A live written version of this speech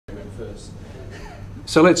first.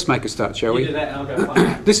 So let's make a start, shall we? You do that and I'll go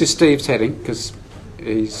find. This is Steve's heading, because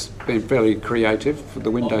he's been fairly creative for the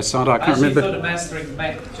Windows side. I can't remember. I actually thought of mastering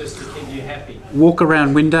Mac just to keep you happy. Walk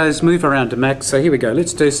around Windows, move around to Mac. So here we go.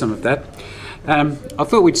 Let's do some of that. I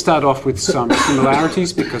thought we'd start off with some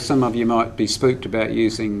similarities, because some of you might be spooked about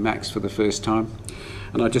using Macs for the first time.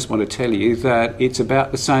 And I just want to tell you that it's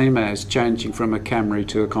about the same as changing from a Camry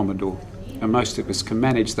to a Commodore. And most of us can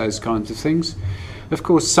manage those kinds of things. Of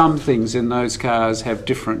course, some things in those cars have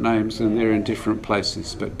different names and they're in different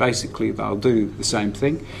places, but basically they'll do the same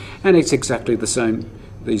thing. And it's exactly the same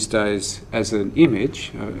these days as an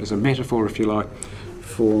image, as a metaphor if you like,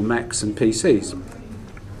 for Macs and PCs.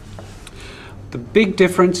 The big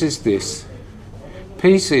difference is this: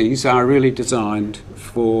 PCs are really designed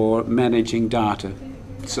for managing data.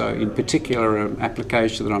 So in particular, an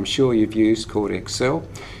application that I'm sure you've used called Excel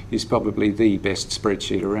is probably the best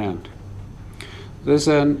spreadsheet around. There's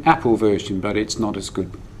an Apple version, but it's not as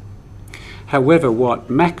good. However,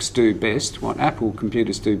 what Macs do best, what Apple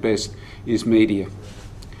computers do best, is media.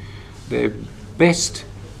 They're best,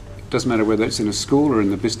 doesn't matter whether it's in a school or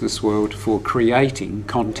in the business world, for creating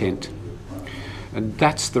content. And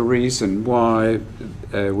that's the reason why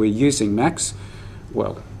we're using Macs.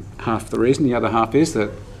 Well, half the reason. The other half is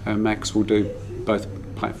that Macs will do both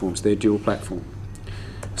platforms. They're dual platform.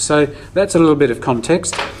 So that's a little bit of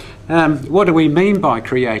context. What do we mean by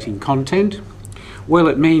creating content? Well,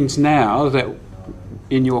 it means now that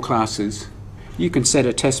in your classes you can set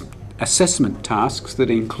assessment tasks that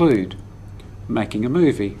include making a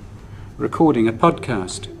movie, recording a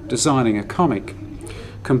podcast, designing a comic,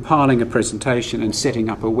 compiling a presentation and setting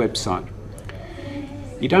up a website.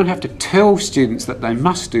 You don't have to tell students that they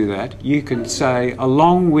must do that. You can say,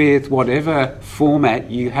 along with whatever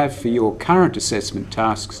format you have for your current assessment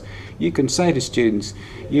tasks, you can say to students,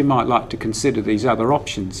 you might like to consider these other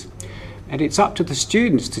options. And it's up to the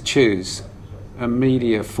students to choose a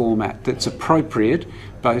media format that's appropriate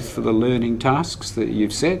both for the learning tasks that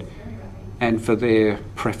you've set and for their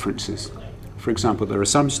preferences. For example, there are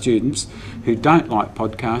some students who don't like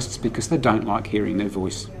podcasts because they don't like hearing their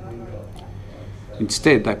voice.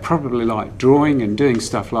 Instead, they probably like drawing and doing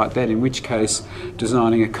stuff like that, in which case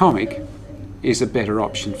designing a comic is a better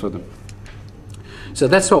option for them. So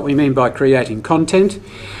that's what we mean by creating content.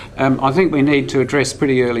 I think we need to address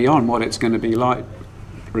pretty early on what it's going to be like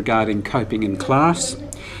regarding coping in class.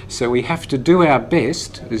 So we have to do our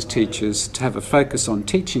best as teachers to have a focus on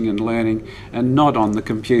teaching and learning and not on the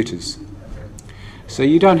computers. So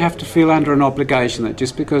you don't have to feel under an obligation that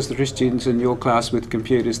just because there are students in your class with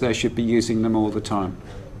computers, they should be using them all the time.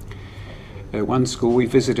 One school we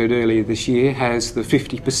visited earlier this year has the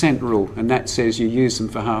 50% rule, and that says you use them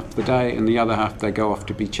for half the day and the other half they go off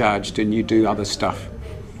to be charged and you do other stuff.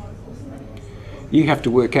 You have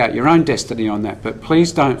to work out your own destiny on that, but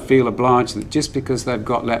please don't feel obliged that just because they've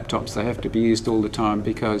got laptops they have to be used all the time,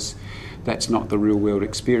 because that's not the real world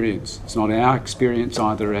experience. It's not our experience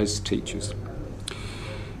either as teachers.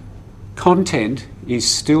 Content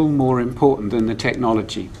is still more important than the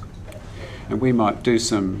technology. And we might do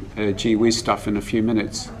some gee whiz stuff in a few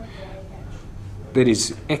minutes that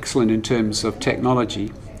is excellent in terms of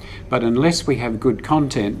technology, but unless we have good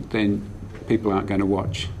content, then people aren't going to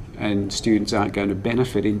watch and students aren't going to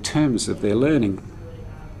benefit in terms of their learning.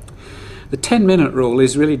 The 10-minute rule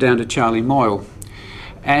is really down to Charlie Moyle,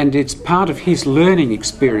 and it's part of his learning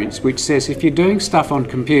experience, which says if you're doing stuff on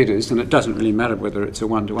computers, and it doesn't really matter whether it's a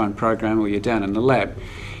one-to-one program or you're down in the lab,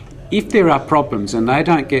 if there are problems and they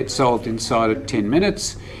don't get solved inside of 10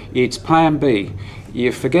 minutes, it's plan B.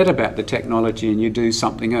 You forget about the technology and you do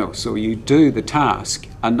something else, or you do the task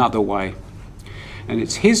another way. And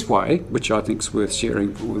it's his way, which I think is worth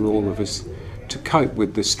sharing with all of us, to cope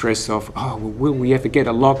with the stress of, oh, well, will we ever get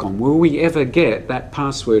a log on? Will we ever get that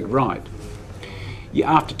password right?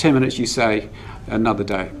 After 10 minutes you say, another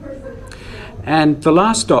day. And the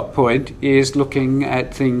last dot point is looking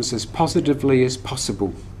at things as positively as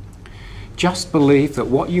possible. Just believe that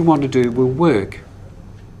what you want to do will work.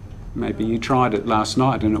 Maybe you tried it last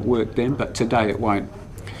night and it worked then, but today it won't.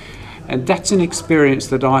 And that's an experience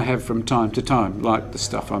that I have from time to time, like the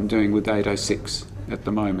stuff I'm doing with 806 at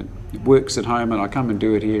the moment. It works at home and I come and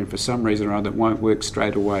do it here, and for some reason or other it won't work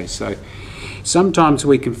straight away. So sometimes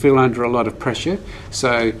we can feel under a lot of pressure.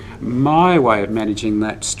 So my way of managing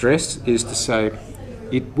that stress is to say,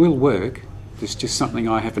 it will work, there's just something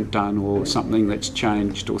I haven't done or something that's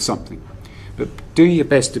changed or something. But do your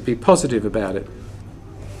best to be positive about it.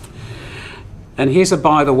 And here's a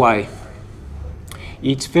by the way.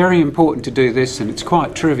 It's very important to do this, and it's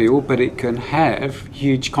quite trivial, but it can have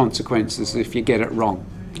huge consequences if you get it wrong.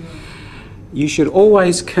 you should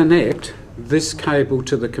always connect this cable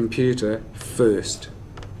to the computer first.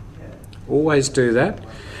 Always do that,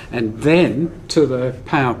 and then to the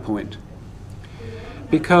PowerPoint.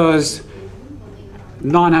 Because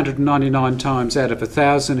 999 times out of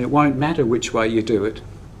 1,000 it won't matter which way you do it.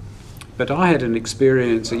 But I had an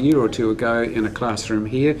experience a year or two ago in a classroom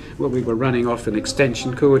here where we were running off an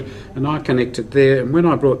extension cord, and I connected there, and when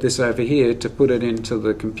I brought this over here to put it into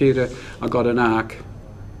the computer, I got an arc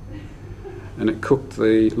and it cooked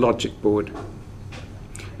the logic board,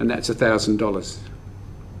 and that's $1,000.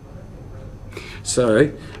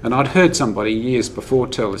 So, and I'd heard somebody years before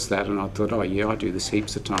tell us that, and I thought, oh yeah, I do this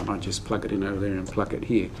heaps of time, I just plug it in over there and plug it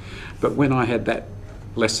here. But when I had that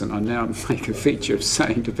lesson, I now make a feature of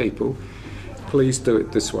saying to people, please do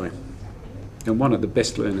it this way. And one of the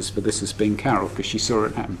best learners for this has been Carol, because she saw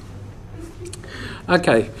it happen.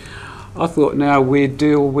 Okay, I thought now we'd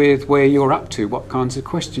deal with where you're up to, what kinds of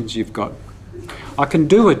questions you've got. I can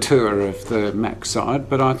do a tour of the Mac side,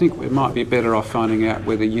 but I think we might be better off finding out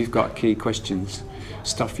whether you've got key questions,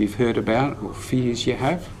 stuff you've heard about or fears you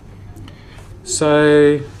have.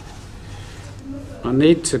 So I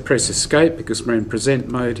need to press escape because we're in present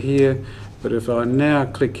mode here, but if I now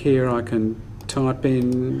click here I can type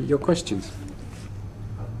in your questions.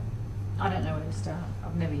 I don't know where to start.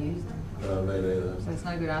 I've never used them. Me neither. So it's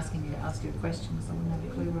no good asking you to ask you a question because I wouldn't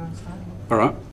have a clue where I'm starting. All right.